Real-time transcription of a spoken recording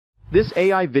This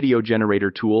AI video generator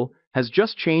tool has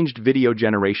just changed video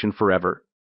generation forever.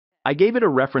 I gave it a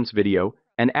reference video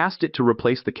and asked it to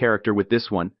replace the character with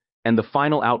this one, and the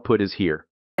final output is here.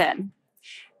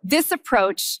 This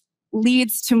approach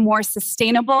leads to more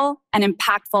sustainable and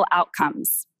impactful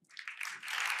outcomes.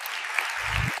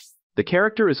 The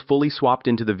character is fully swapped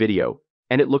into the video,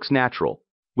 and it looks natural,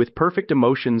 with perfect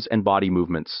emotions and body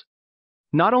movements.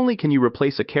 Not only can you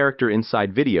replace a character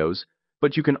inside videos,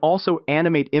 but you can also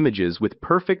animate images with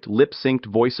perfect lip-synced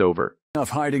voiceover. Enough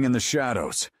hiding in the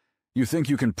shadows. You think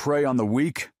you can prey on the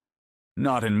weak?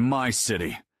 Not in my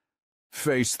city.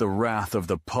 Face the wrath of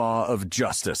the paw of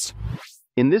justice.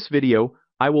 In this video,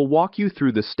 I will walk you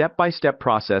through the step-by-step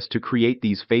process to create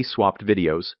these face-swapped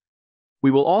videos.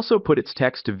 We will also put its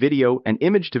text-to-video and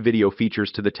image-to-video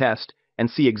features to the test and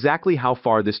see exactly how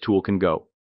far this tool can go.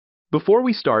 Before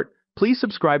we start, please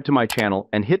subscribe to my channel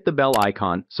and hit the bell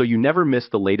icon so you never miss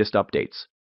the latest updates.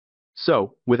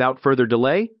 So, without further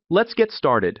delay, let's get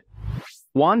started.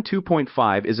 Wan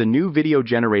 2.5 is a new video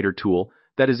generator tool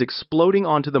that is exploding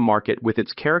onto the market with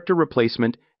its character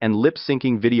replacement and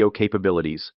lip-syncing video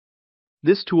capabilities.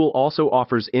 This tool also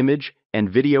offers image and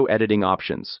video editing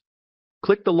options.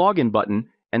 Click the login button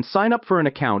and sign up for an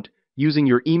account using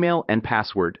your email and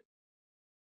password.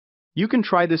 You can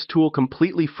try this tool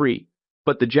completely free,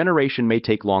 but the generation may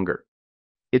take longer.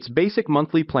 Its basic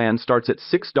monthly plan starts at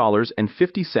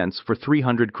 $6.50 for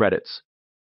 300 credits.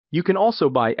 You can also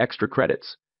buy extra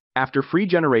credits. After free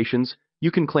generations,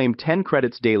 you can claim 10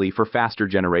 credits daily for faster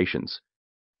generations.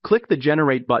 Click the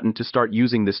Generate button to start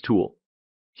using this tool.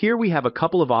 Here we have a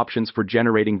couple of options for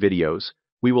generating videos.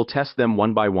 We will test them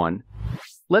one by one.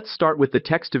 Let's start with the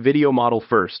text-to-video model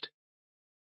first.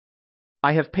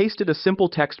 I have pasted a simple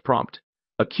text prompt.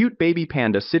 A cute baby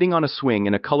panda sitting on a swing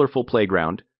in a colorful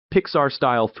playground,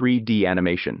 Pixar-style 3D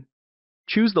animation.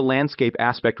 Choose the landscape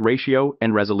aspect ratio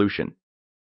and resolution.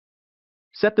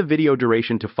 Set the video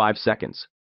duration to 5 seconds.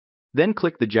 Then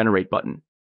click the Generate button.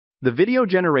 The video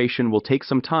generation will take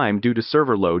some time due to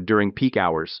server load during peak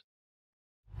hours.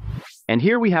 And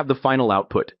here we have the final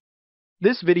output.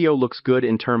 This video looks good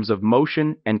in terms of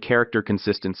motion and character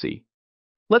consistency.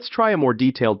 Let's try a more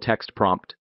detailed text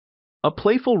prompt. A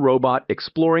playful robot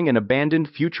exploring an abandoned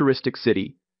futuristic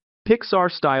city.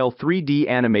 Pixar-style 3D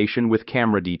animation with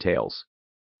camera details.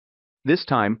 This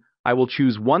time, I will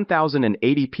choose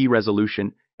 1080p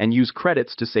resolution and use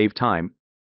credits to save time.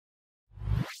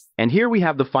 And here we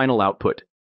have the final output.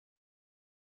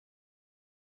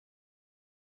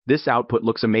 This output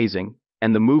looks amazing,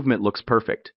 and the movement looks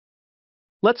perfect.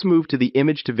 Let's move to the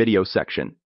image-to-video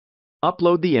section.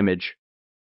 Upload the image.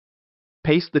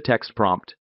 Paste the text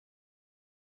prompt.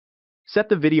 Set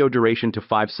the video duration to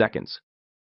 5 seconds.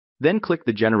 Then click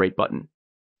the Generate button.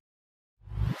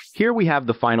 Here we have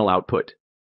the final output.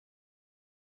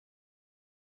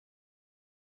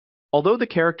 Although the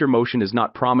character motion is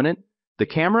not prominent, the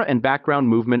camera and background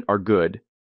movement are good.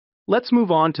 Let's move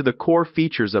on to the core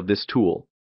features of this tool.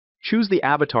 Choose the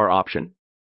avatar option.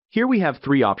 Here we have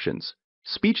 3 options: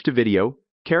 speech-to-video,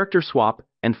 character swap,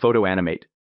 and photo animate.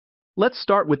 Let's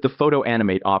start with the photo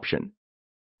animate option.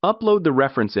 Upload the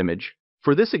reference image.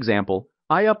 For this example,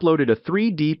 I uploaded a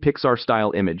 3D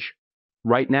Pixar-style image.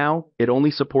 Right now, it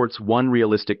only supports 1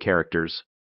 realistic characters.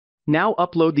 Now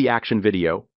upload the action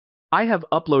video. I have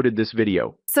uploaded this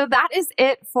video. So that is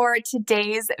it for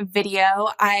today's video.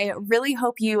 I really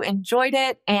hope you enjoyed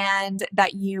it and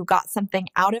that you got something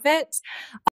out of it.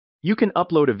 You can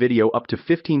upload a video up to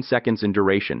 15 seconds in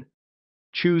duration.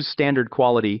 Choose standard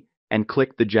quality and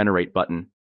click the Generate button.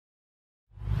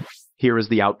 Here is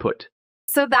the output.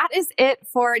 So that is it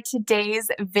for today's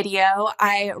video.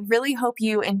 I really hope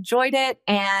you enjoyed it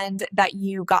and that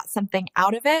you got something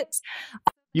out of it.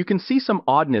 You can see some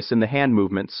oddness in the hand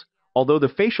movements, although the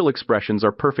facial expressions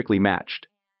are perfectly matched.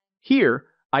 Here,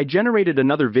 I generated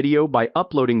another video by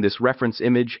uploading this reference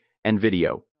image and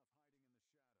video.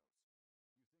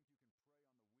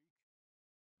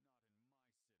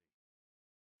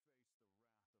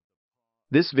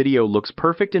 This video looks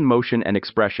perfect in motion and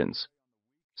expressions.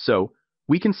 So,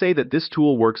 we can say that this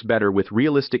tool works better with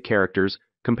realistic characters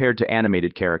compared to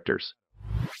animated characters.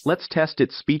 Let's test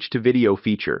its speech-to-video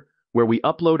feature, where we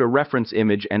upload a reference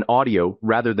image and audio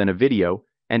rather than a video,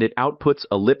 and it outputs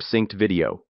a lip-synced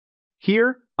video.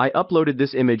 Here, I uploaded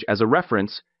this image as a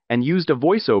reference and used a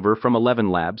voiceover from 11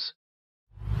 Labs.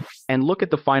 And look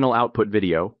at the final output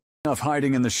video. Enough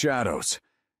hiding in the shadows.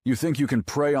 You think you can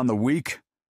prey on the weak?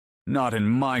 Not in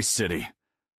my city.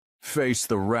 Face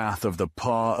the wrath of the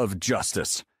paw of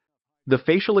justice. The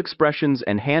facial expressions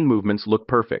and hand movements look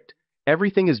perfect.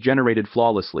 Everything is generated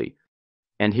flawlessly.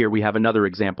 And here we have another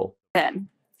example.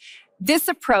 This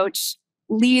approach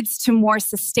leads to more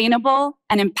sustainable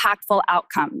and impactful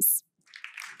outcomes.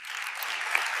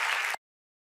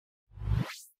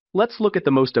 Let's look at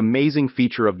the most amazing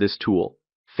feature of this tool,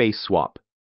 Face Swap.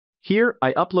 Here,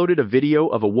 I uploaded a video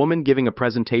of a woman giving a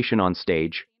presentation on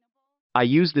stage. I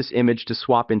used this image to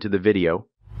swap into the video,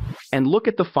 and look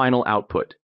at the final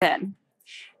output.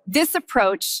 This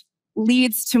approach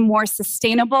leads to more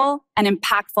sustainable and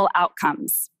impactful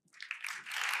outcomes.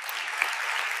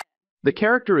 The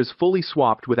character is fully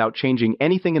swapped without changing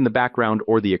anything in the background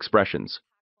or the expressions.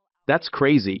 That's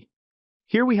crazy.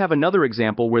 Here we have another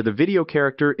example where the video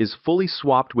character is fully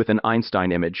swapped with an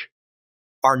Einstein image.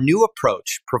 Our new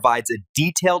approach provides a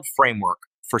detailed framework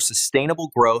for sustainable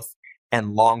growth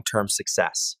and long-term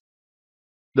success.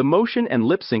 The motion and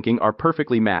lip syncing are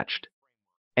perfectly matched.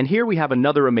 And here we have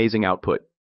another amazing output.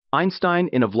 Einstein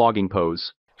in a vlogging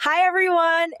pose. Hi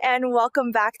everyone, and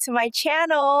welcome back to my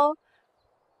channel.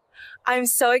 I'm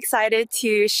so excited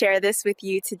to share this with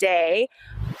you today.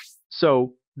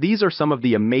 So, these are some of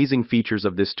the amazing features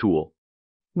of this tool.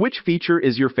 Which feature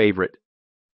is your favorite?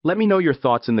 Let me know your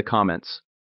thoughts in the comments.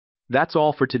 That's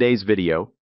all for today's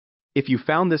video. If you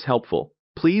found this helpful,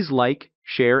 please like,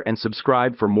 share, and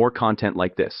subscribe for more content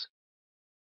like this.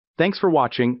 Thanks for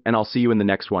watching, and I'll see you in the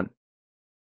next one.